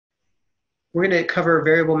we're going to cover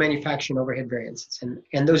variable manufacturing overhead variances.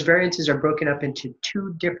 And those variances are broken up into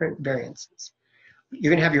two different variances.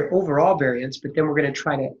 You're going to have your overall variance, but then we're going to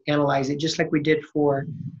try to analyze it just like we did for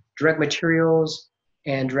direct materials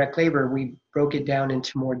and direct labor. We broke it down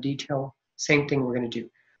into more detail. Same thing we're going to do.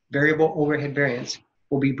 Variable overhead variance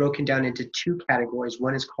will be broken down into two categories.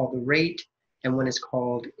 One is called the rate and one is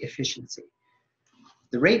called efficiency.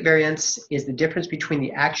 The rate variance is the difference between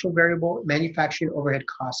the actual variable manufacturing overhead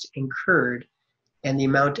costs incurred and the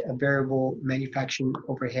amount of variable manufacturing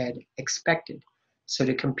overhead expected. So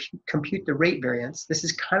to compute the rate variance, this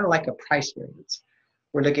is kind of like a price variance.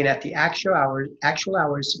 We're looking at the actual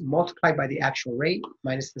hours multiplied by the actual rate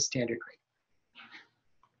minus the standard rate.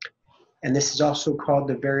 And this is also called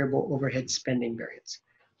the variable overhead spending variance.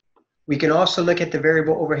 We can also look at the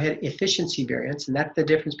variable overhead efficiency variance, and that's the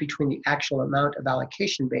difference between the actual amount of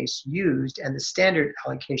allocation base used and the standard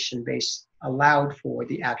allocation base allowed for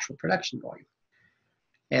the actual production volume.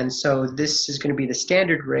 And so this is going to be the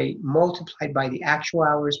standard rate multiplied by the actual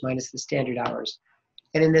hours minus the standard hours.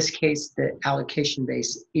 And in this case, the allocation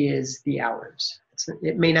base is the hours.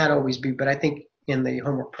 It may not always be, but I think in the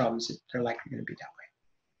homework problems, they're likely going to be that way.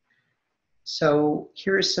 So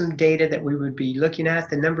here is some data that we would be looking at.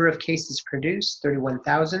 The number of cases produced,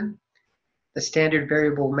 31,000. The standard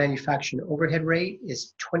variable manufacturing overhead rate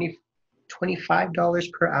is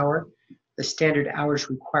 $25 per hour. The standard hours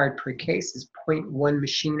required per case is 0.1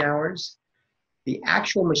 machine hours. The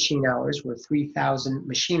actual machine hours were 3,000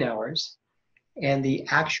 machine hours. And the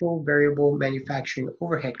actual variable manufacturing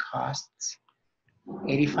overhead costs,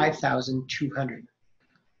 85,200.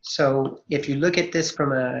 So if you look at this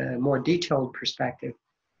from a more detailed perspective,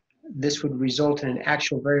 this would result in an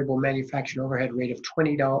actual variable manufacturing overhead rate of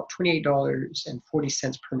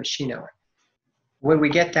 $28.40 per machine hour. Where we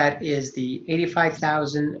get that is the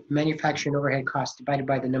 85,000 manufacturing overhead cost divided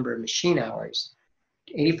by the number of machine hours.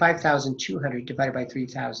 85,200 divided by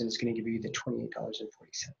 3,000 is going to give you the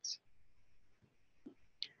 $28.40.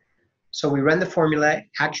 So we run the formula,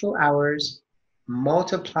 actual hours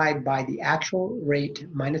multiplied by the actual rate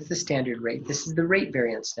minus the standard rate. This is the rate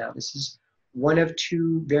variance now. This is one of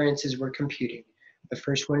two variances we're computing. The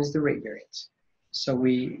first one is the rate variance. So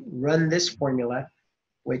we run this formula,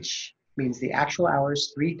 which means the actual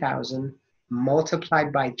hours, 3,000,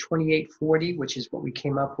 multiplied by 2840, which is what we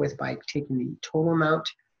came up with by taking the total amount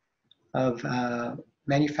of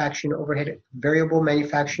manufacturing overhead, variable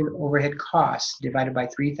manufacturing overhead costs divided by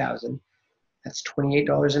 3,000. That's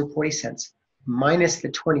 $28.40, minus the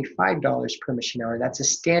 $25 per machine hour. That's a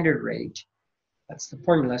standard rate. That's the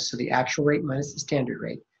formula. So the actual rate minus the standard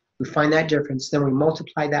rate. We find that difference. Then we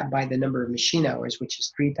multiply that by the number of machine hours, which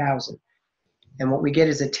is 3,000. And what we get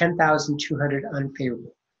is a 10,200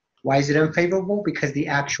 unfavorable. Why is it unfavorable? Because the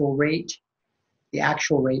actual rate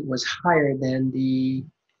was higher than the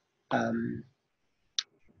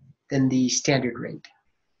standard rate.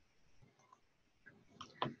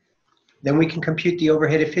 Then we can compute the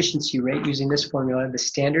overhead efficiency rate using this formula, the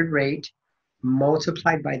standard rate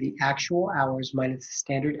multiplied by the actual hours minus the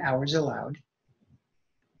standard hours allowed.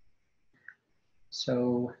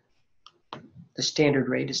 So the standard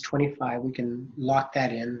rate is 25. We can lock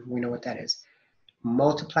that in. We know what that is.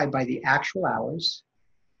 Multiplied by the actual hours.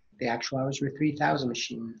 The actual hours were 3,000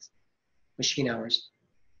 machine hours,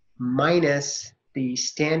 minus the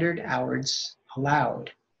standard hours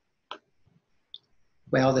allowed.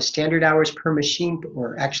 Well, the standard hours per machine,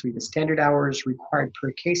 or actually the standard hours required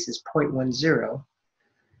per case is 0.10.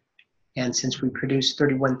 And since we produced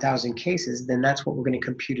 31,000 cases, then that's what we're going to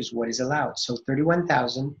compute as what is allowed. So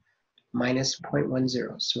 31,000 minus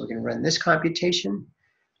 0.10. So we're going to run this computation.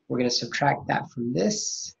 We're going to subtract that from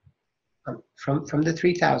this, from the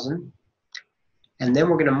 3,000. And then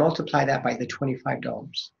we're going to multiply that by the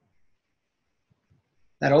 $25.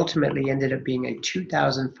 That ultimately ended up being a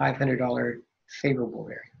 $2,500 favorable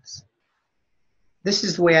variance. This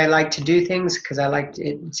is the way I like to do things because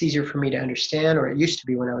it's easier for me to understand, or it used to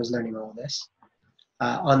be when I was learning all this.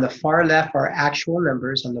 On the far left are actual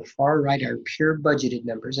numbers, on the far right are pure budgeted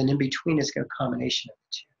numbers, and in between is a combination of the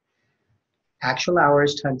two. Actual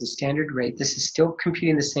hours times the standard rate. This is still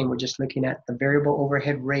computing the same, we're just looking at the variable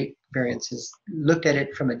overhead rate variances, looked at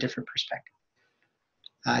it from a different perspective.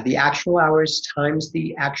 The actual hours times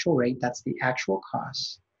the actual rate, that's the actual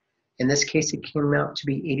cost. In this case, it came out to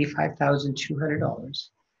be $85,200.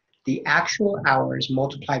 The actual hours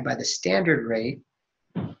multiplied by the standard rate,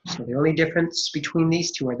 so the only difference between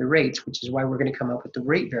these two are the rates, which is why we're going to come up with the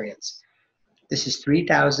rate variance. This is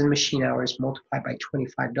 3,000 machine hours multiplied by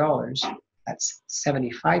 $25. That's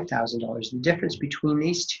 $75,000. The difference between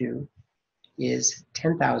these two is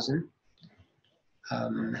 10,000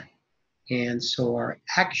 And so our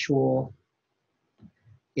actual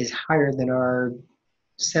is higher than our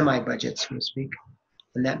semi-budget, so to speak,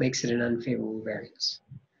 and that makes it an unfavorable variance.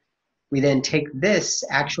 We then take this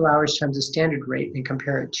actual hours times the standard rate and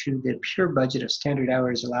compare it to the pure budget of standard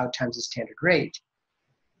hours allowed times the standard rate.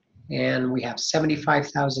 And we have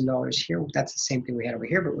 $75,000 here. That's the same thing we had over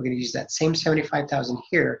here, but we're going to use that same $75,000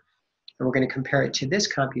 here, and we're going to compare it to this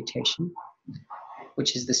computation,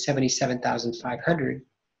 which is the $77,500.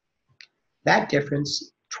 That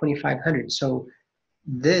difference, $2,500. So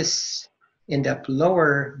this ended up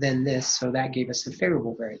lower than this, so that gave us a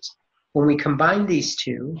favorable variance. When we combine these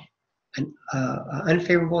two, an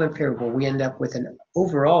unfavorable and favorable, we end up with an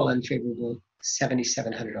overall unfavorable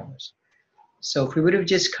 $7,700. So if we would have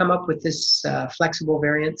just come up with this flexible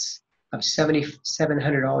variance of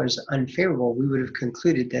 $7,700 unfavorable, we would have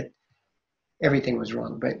concluded that everything was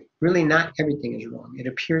wrong. But really not everything is wrong. It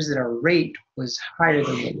appears that our rate was higher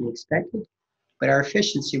than what we expected, but our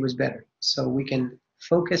efficiency was better. So we can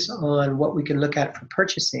focus on what we can look at for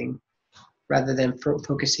purchasing rather than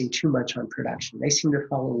focusing too much on production. They seem to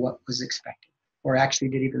follow what was expected, or actually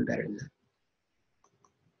did even better than that.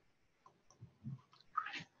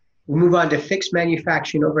 We'll move on to fixed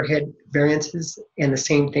manufacturing overhead variances, and the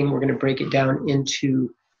same thing, we're going to break it down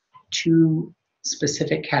into two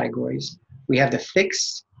specific categories. We have the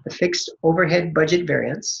fixed overhead budget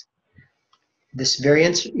variance. This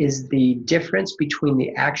variance is the difference between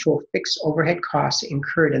the actual fixed overhead costs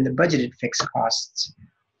incurred and the budgeted fixed costs,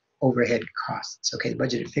 overhead costs, okay, the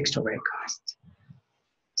budgeted fixed overhead costs.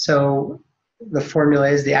 So the formula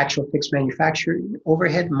is the actual fixed manufacturing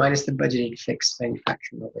overhead minus the budgeted fixed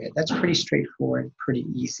manufacturing overhead. That's pretty straightforward, pretty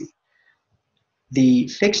easy. The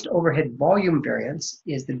fixed overhead volume variance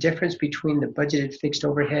is the difference between the budgeted fixed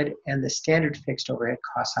overhead and the standard fixed overhead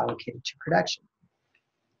costs allocated to production.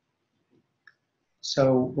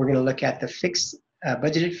 So we're going to look at the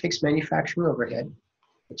budgeted fixed manufacturing overhead,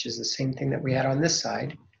 which is the same thing that we had on this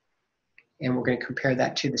side. And we're going to compare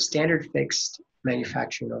that to the standard fixed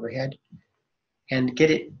manufacturing overhead and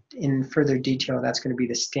get it in further detail. That's going to be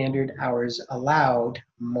the standard hours allowed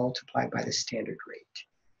multiplied by the standard rate.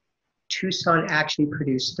 Tucson actually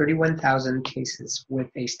produced 31,000 cases with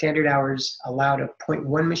a standard hours allowed of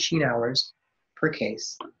 0.1 machine hours per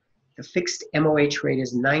case. The fixed MOH rate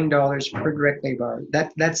is $9 per direct labor hour.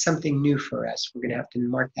 That's something new for us. We're going to have to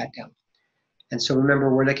mark that down. And so remember,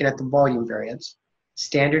 we're looking at the volume variance.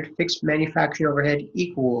 Standard fixed manufacturing overhead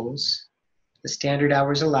equals the standard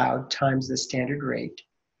hours allowed times the standard rate.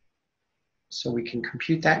 So we can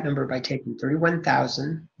compute that number by taking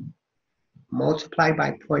 31,000 multiplied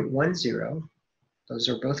by 0.10, those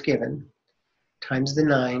are both given, times the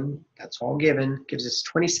 9, that's all given, gives us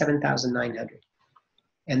 27,900.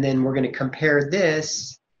 And then we're going to compare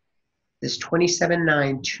this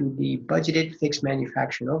 27,900 to the budgeted fixed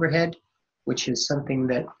manufacturing overhead, which is something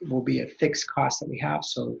that will be a fixed cost that we have.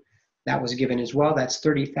 So that was given as well. That's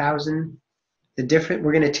 30,000.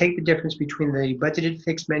 We're going to take the difference between the budgeted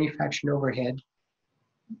fixed manufacturing overhead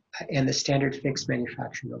and the standard fixed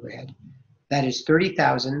manufacturing overhead. That is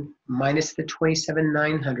 30,000 minus the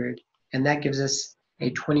 27,900, and that gives us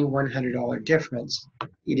a $2,100 difference.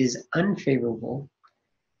 It is unfavorable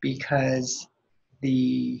because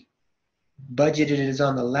the budgeted is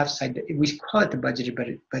on the left side. We call it the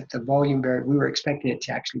budgeted, but the volume variance, we were expecting it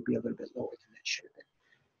to actually be a little bit lower than it should have been.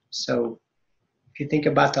 So if you think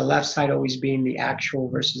about the left side always being the actual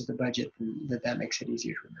versus the budget, that makes it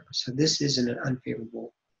easier to remember. So this is an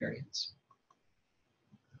unfavorable variance.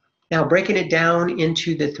 Now, breaking it down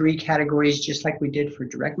into the three categories, just like we did for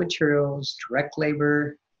direct materials, direct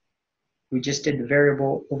labor, we just did the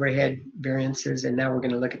variable overhead variances, and now we're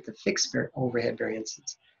going to look at the fixed overhead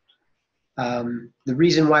variances. The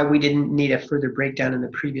reason why we didn't need a further breakdown in the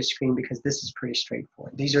previous screen, because this is pretty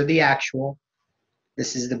straightforward. These are the actual,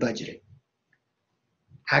 this is the budgeted.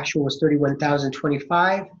 Actual was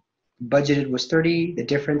 31,025, budgeted was 30, the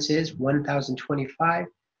difference is 1,025.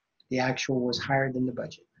 The actual was higher than the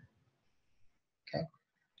budget. Okay.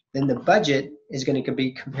 Then the budget is going to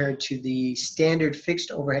be compared to the standard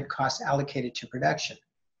fixed overhead costs allocated to production,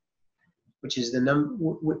 which is the number,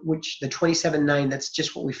 which the 27,900, that's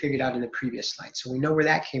just what we figured out in the previous slide. So we know where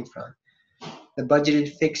that came from. The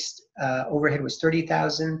budgeted fixed overhead was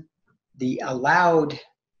 30,000. The allowed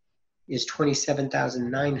is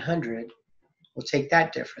 27,900. We'll take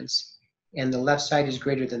that difference. And the left side is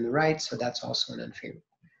greater than the right, so that's also an unfavorable.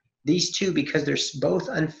 These two, because they're both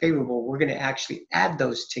unfavorable, we're going to actually add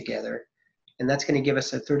those together, and that's going to give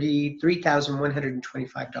us a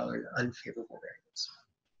 $33,125 unfavorable variance.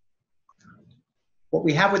 What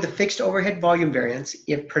we have with the fixed overhead volume variance,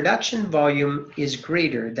 if production volume is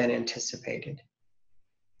greater than anticipated,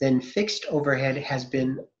 then fixed overhead has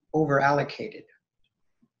been overallocated.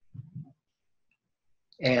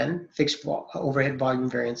 And fixed overhead volume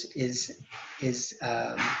variance is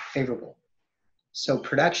favorable. So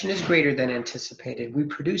production is greater than anticipated. We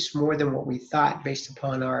produce more than what we thought based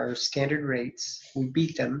upon our standard rates. We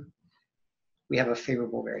beat them. We have a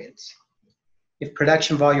favorable variance. If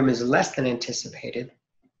production volume is less than anticipated,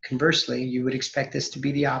 conversely, you would expect this to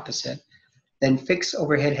be the opposite. Then fixed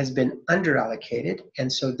overhead has been underallocated,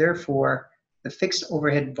 and so therefore the fixed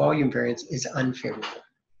overhead volume variance is unfavorable.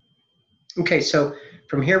 Okay, so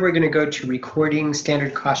from here we're going to go to recording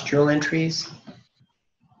standard cost journal entries.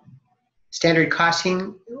 Standard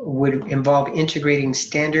costing would involve integrating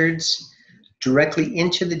standards directly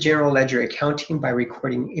into the general ledger accounting by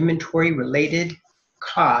recording inventory-related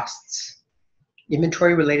costs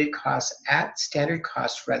at standard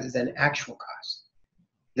cost rather than actual cost.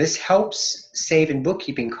 This helps save in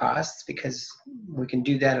bookkeeping costs because we can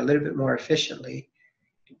do that a little bit more efficiently,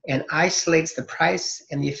 and isolates the price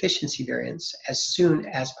and the efficiency variance as soon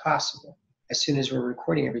as possible. As soon as we're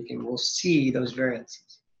recording everything, we'll see those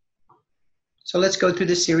variances. So let's go through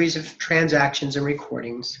the series of transactions and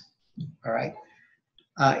recordings. All right.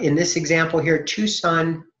 In this example here,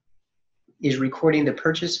 Tucson is recording the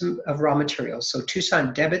purchase of raw materials. So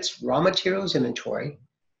Tucson debits raw materials inventory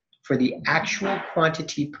for the actual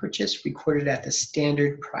quantity purchased recorded at the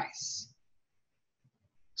standard price.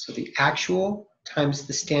 So the actual times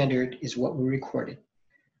the standard is what we recorded.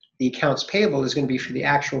 The accounts payable is going to be for the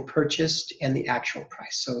actual purchased and the actual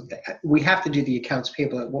price. So we have to do the accounts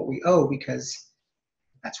payable at what we owe because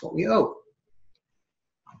that's what we owe.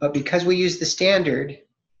 But because we use the standard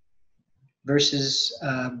versus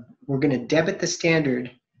we're going to debit the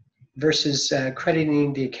standard versus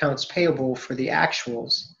crediting the accounts payable for the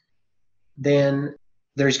actuals, then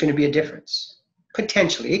there's going to be a difference.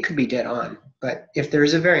 Potentially, it could be dead on, but if there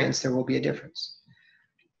is a variance, there will be a difference.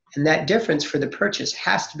 And that difference for the purchase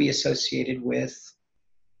has to be associated with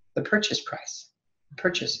the purchase price,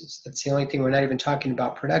 purchases. That's the only thing. We're not even talking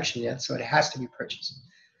about production yet, so it has to be purchased.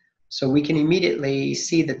 So we can immediately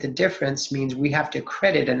see that the difference means we have to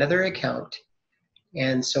credit another account.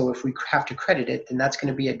 And so if we have to credit it, then that's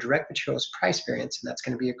going to be a direct materials price variance, and that's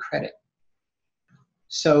going to be a credit.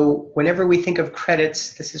 So whenever we think of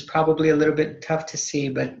credits, this is probably a little bit tough to see,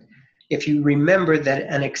 but if you remember that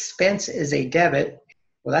an expense is a debit,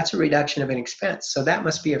 well, that's a reduction of an expense. So that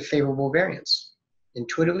must be a favorable variance.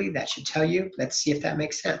 Intuitively, that should tell you. Let's see if that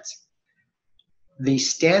makes sense. The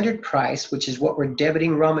standard price, which is what we're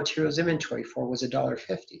debiting raw materials inventory for, was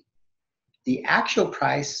 $1.50. The actual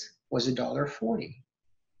price was $1.40.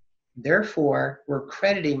 Therefore, we're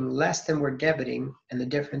crediting less than we're debiting, and the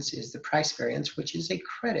difference is the price variance, which is a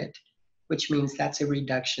credit, which means that's a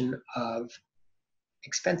reduction of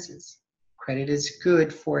expenses. Credit is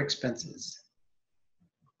good for expenses.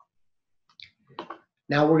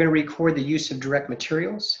 Now we're going to record the use of direct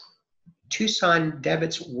materials. Tucson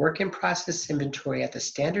debits work in process inventory at the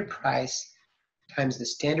standard price times the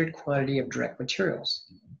standard quantity of direct materials.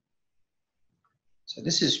 So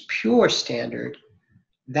this is pure standard.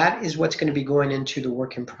 That is what's going to be going into the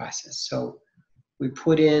work in process. So we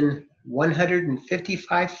put in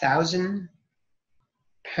 155,000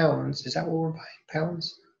 pounds. Is that what we're buying?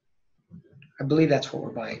 Pounds? I believe that's what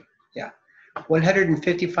we're buying. Yeah.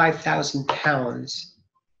 155,000 pounds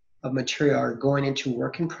of material are going into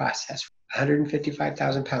work in process.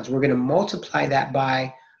 155,000 pounds. We're going to multiply that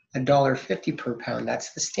by $1.50 per pound.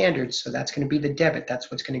 That's the standard. So that's going to be the debit.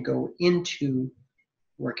 That's what's going to go into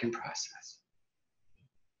work in process.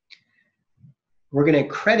 We're going to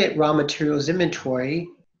credit raw materials inventory,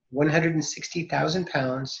 160,000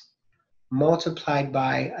 pounds, multiplied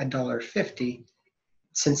by $1.50.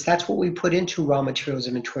 Since that's what we put into raw materials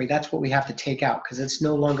inventory, that's what we have to take out because it's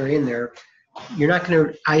no longer in there. You're not going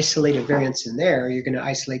to isolate a variance in there. You're going to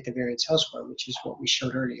isolate the variance elsewhere, which is what we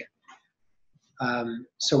showed earlier.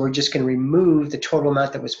 So we're just going to remove the total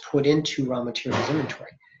amount that was put into raw materials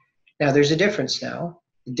inventory. Now there's a difference now.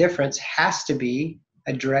 The difference has to be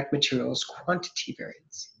a direct materials quantity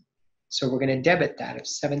variance. So we're going to debit that of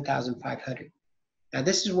 7,500. Now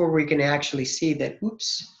this is where we can actually see that,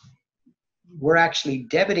 oops, we're actually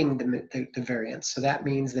debiting the variance. So that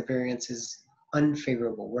means the variance is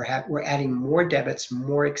unfavorable. We're adding more debits,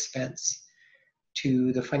 more expense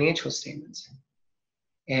to the financial statements.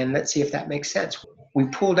 And let's see if that makes sense. We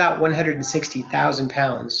pulled out 160,000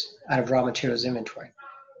 pounds out of raw materials inventory.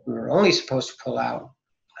 We were only supposed to pull out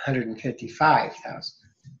 155,000.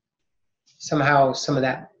 Somehow, some of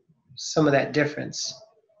that difference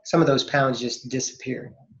some of those pounds just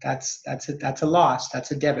disappear. That's a loss.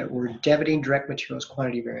 That's a debit. We're debiting direct materials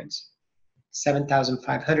quantity variance.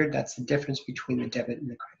 7,500. That's the difference between the debit and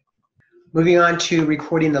the credit. Moving on to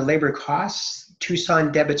recording the labor costs.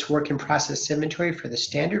 Tucson debits work in process inventory for the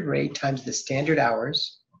standard rate times the standard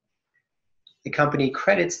hours. The company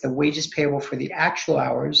credits the wages payable for the actual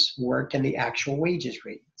hours worked and the actual wages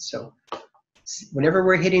rate. So whenever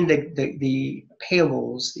we're hitting the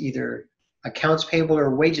payables, either accounts payable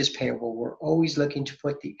or wages payable, we're always looking to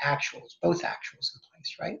put the actuals, both actuals in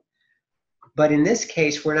place, right? But in this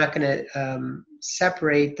case, we're not going to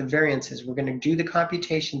separate the variances. We're going to do the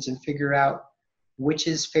computations and figure out which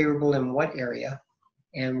is favorable in what area,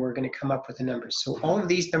 and we're going to come up with the numbers. So all of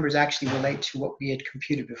these numbers actually relate to what we had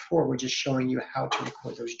computed before. We're just showing you how to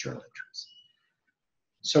record those journal entries.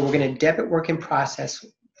 So we're going to debit work in process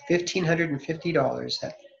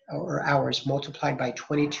 $1,550 or hours multiplied by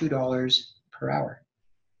 $22 per hour.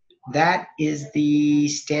 That is the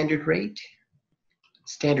standard rate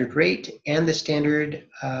and the standard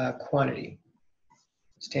quantity.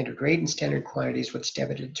 Standard rate and standard quantity is what's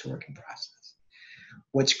debited to work in process.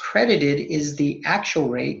 What's credited is the actual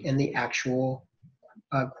rate and the actual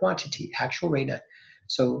quantity, actual rate.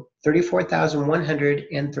 So 34,100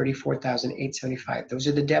 and 34,875. Those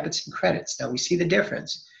are the debits and credits. Now we see the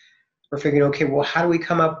difference. We're figuring, okay, well, how do we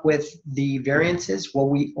come up with the variances? Well,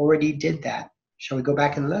 we already did that. Shall we go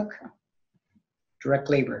back and look? Direct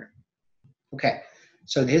labor. Okay,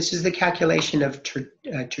 so this is the calculation of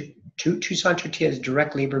Tucson Tortilla's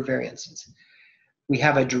direct labor variances. We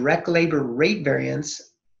have a direct labor rate variance,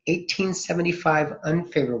 1875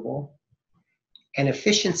 unfavorable, and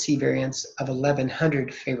efficiency variance of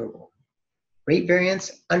 1100 favorable. Rate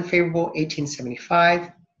variance, unfavorable,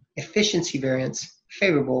 1875, efficiency variance,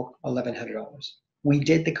 favorable, $1,100. We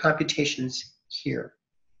did the computations here.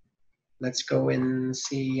 Let's go and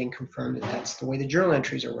see and confirm that that's the way the journal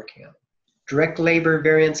entries are working out. Direct labor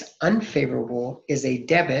variance unfavorable is a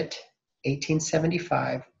debit,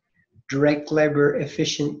 1875. Direct labor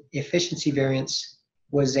efficiency variance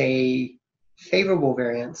was a favorable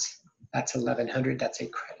variance. That's 1,100. That's a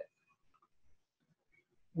credit.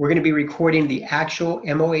 We're going to be recording the actual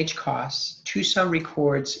MOH costs. Tucson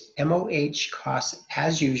records MOH costs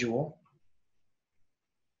as usual.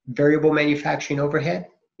 Variable manufacturing overhead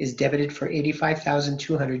is debited for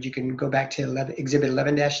 $85,200. You can go back to Exhibit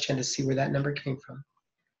 11-10 to see where that number came from.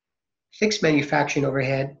 Fixed manufacturing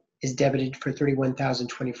overhead is debited for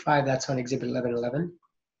 $31,025. That's on Exhibit 11-11.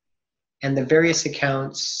 And the various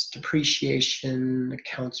accounts, depreciation,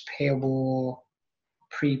 accounts payable,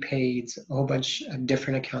 prepaids, a whole bunch of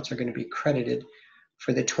different accounts are going to be credited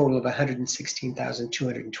for the total of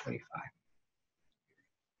 $116,225.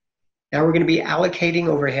 Now we're going to be allocating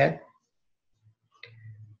overhead.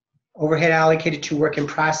 Overhead allocated to work in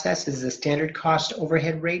process is the standard cost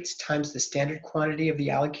overhead rates times the standard quantity of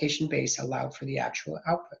the allocation base allowed for the actual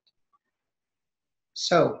output.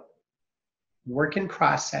 So work in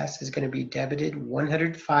process is going to be debited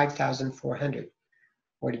 $105,400.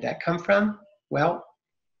 Where did that come from? Well,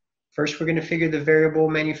 first we're going to figure the variable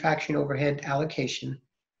manufacturing overhead allocation.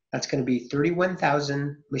 That's going to be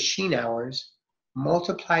 31,000 machine hours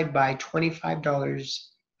multiplied by $25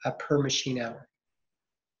 per machine hour.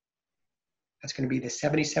 That's going to be the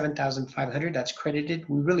 77,500. That's credited.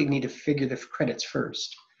 We really need to figure the credits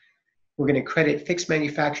first. We're going to credit fixed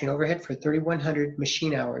manufacturing overhead for 3,100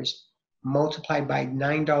 machine hours multiplied by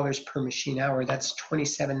 $9 per machine hour. That's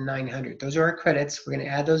 27,900. Those are our credits. We're going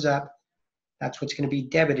to add those up. That's what's going to be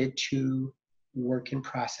debited to work in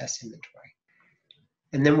process inventory.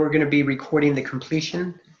 And then we're going to be recording the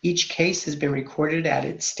completion. Each case has been recorded at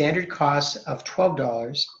its standard cost of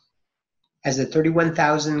 $12. As the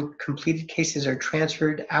 31,000 completed cases are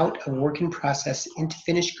transferred out of work in process into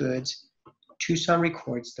finished goods, Tucson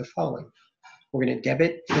records the following. We're going to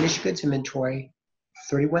debit finished goods inventory,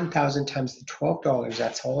 31,000 times the $12.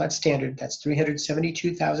 That's all at standard. That's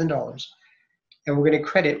 $372,000. And we're going to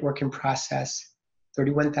credit work in process,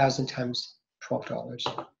 31,000 times $12,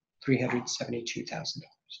 $372,000.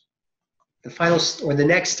 The final, or the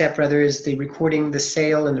next step rather, is the recording the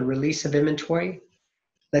sale and the release of inventory.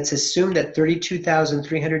 Let's assume that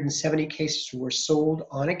 32,370 cases were sold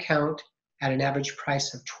on account at an average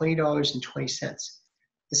price of $20.20.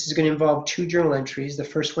 This is going to involve two journal entries. The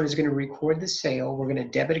first one is going to record the sale. We're going to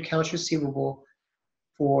debit accounts receivable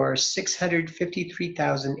for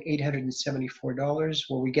 $653,874.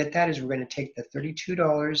 Where we get that is we're going to take the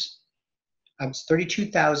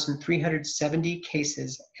 32,370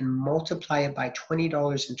 cases and multiply it by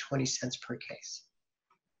 $20.20 per case.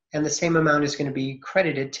 And the same amount is going to be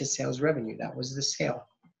credited to sales revenue. That was the sale.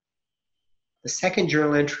 The second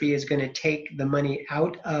journal entry is going to take the money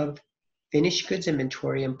out of finished goods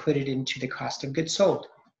inventory and put it into the cost of goods sold.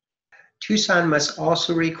 Tucson must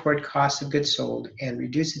also record cost of goods sold and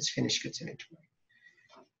reduce its finished goods inventory.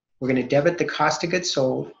 We're going to debit the cost of goods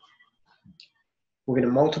sold. We're going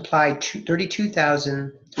to multiply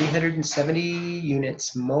 32,370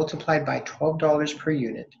 units multiplied by $12 per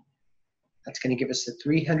unit. That's going to give us the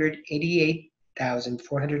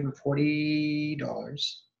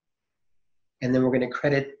 $388,440. And then we're going to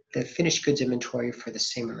credit the finished goods inventory for the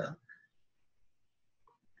same amount.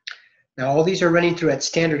 Now all these are running through at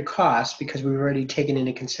standard cost because we've already taken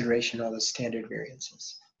into consideration all the standard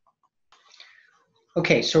variances.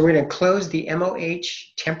 Okay, so we're going to close the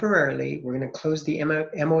MOH temporarily. We're going to close the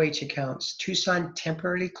MOH accounts. Tucson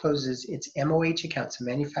temporarily closes its MOH accounts, the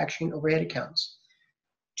manufacturing overhead accounts,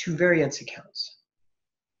 to variance accounts.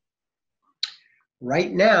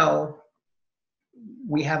 Right now,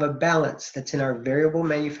 we have a balance that's in our variable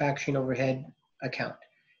manufacturing overhead account.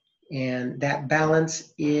 And that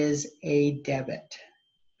balance is a debit.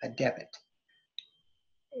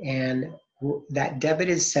 And that debit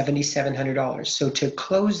is $7,700. So to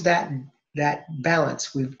close that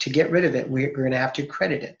balance, to get rid of it, we're going to have to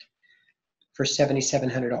credit it for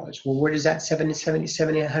 $7,700. Well, where does that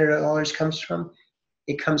 $7,700 comes from?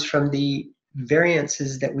 It comes from the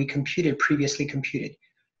variances that we previously computed.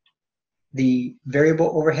 The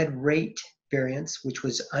variable overhead rate variance, which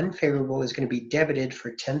was unfavorable, is going to be debited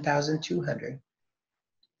for $10,200.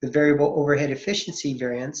 The variable overhead efficiency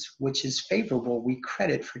variance, which is favorable, we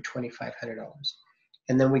credit for $2,500.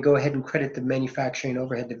 And then we go ahead and credit the manufacturing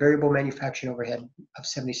overhead, the variable manufacturing overhead of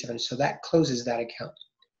 $77. So that closes that account.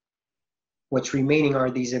 What's remaining are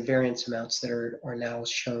these variance amounts that are now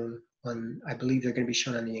shown on, I believe they're going to be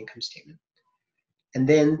shown on the income statement. And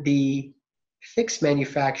then the fixed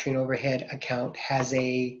manufacturing overhead account has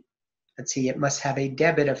a, let's see, it must have a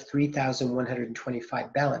debit of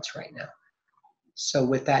 $3,125 balance right now. So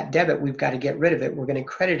with that debit, we've got to get rid of it. We're going to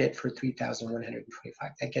credit it for $3,125.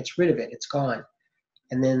 That gets rid of it. It's gone.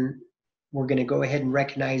 And then we're going to go ahead and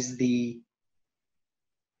recognize the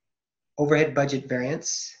overhead budget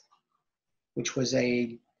variance, which was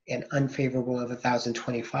an unfavorable of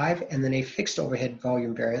 $1,025, and then a fixed overhead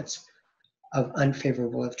volume variance of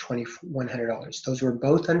unfavorable of $2,100. Those were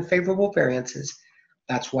both unfavorable variances.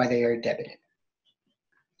 That's why they are debited.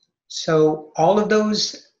 So all of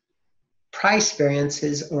those price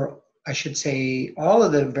variances, or I should say all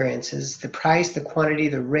of the variances, the price, the quantity,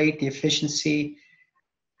 the rate, the efficiency,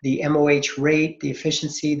 the MOH rate, the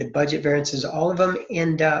efficiency, the budget variances, all of them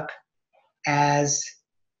end up as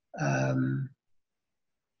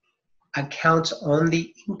accounts on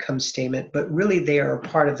the income statement, but really they are a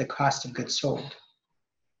part of the cost of goods sold.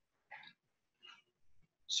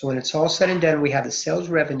 So when it's all said and done, we have the sales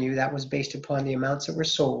revenue that was based upon the amounts that were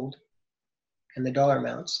sold and the dollar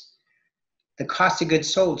amounts. The cost of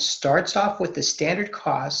goods sold starts off with the standard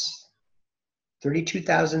cost,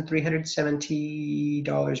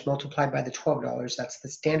 $32,370 multiplied by the $12. That's the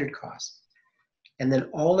standard cost. And then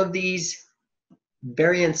all of these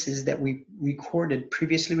variances that we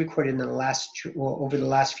previously recorded in the over the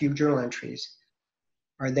last few journal entries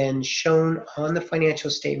are then shown on the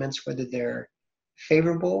financial statements, whether they're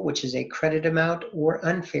favorable, which is a credit amount, or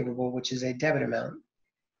unfavorable, which is a debit amount.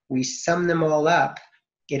 We sum them all up.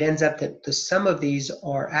 It ends up that the sum of these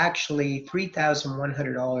are actually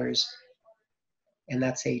 $3,100, and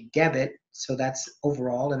that's a debit, so that's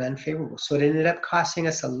overall an unfavorable. So it ended up costing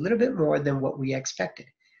us a little bit more than what we expected.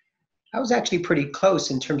 That was actually pretty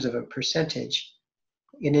close in terms of a percentage.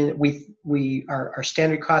 And then our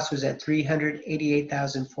standard cost was at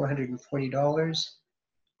 $388,440.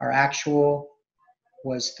 Our actual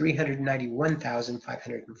was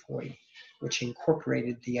 $391,540, which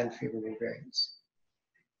incorporated the unfavorable variance.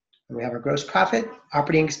 And we have our gross profit,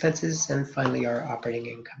 operating expenses, and finally our operating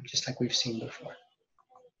income, just like we've seen before.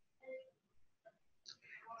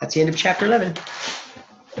 That's the end of chapter 11.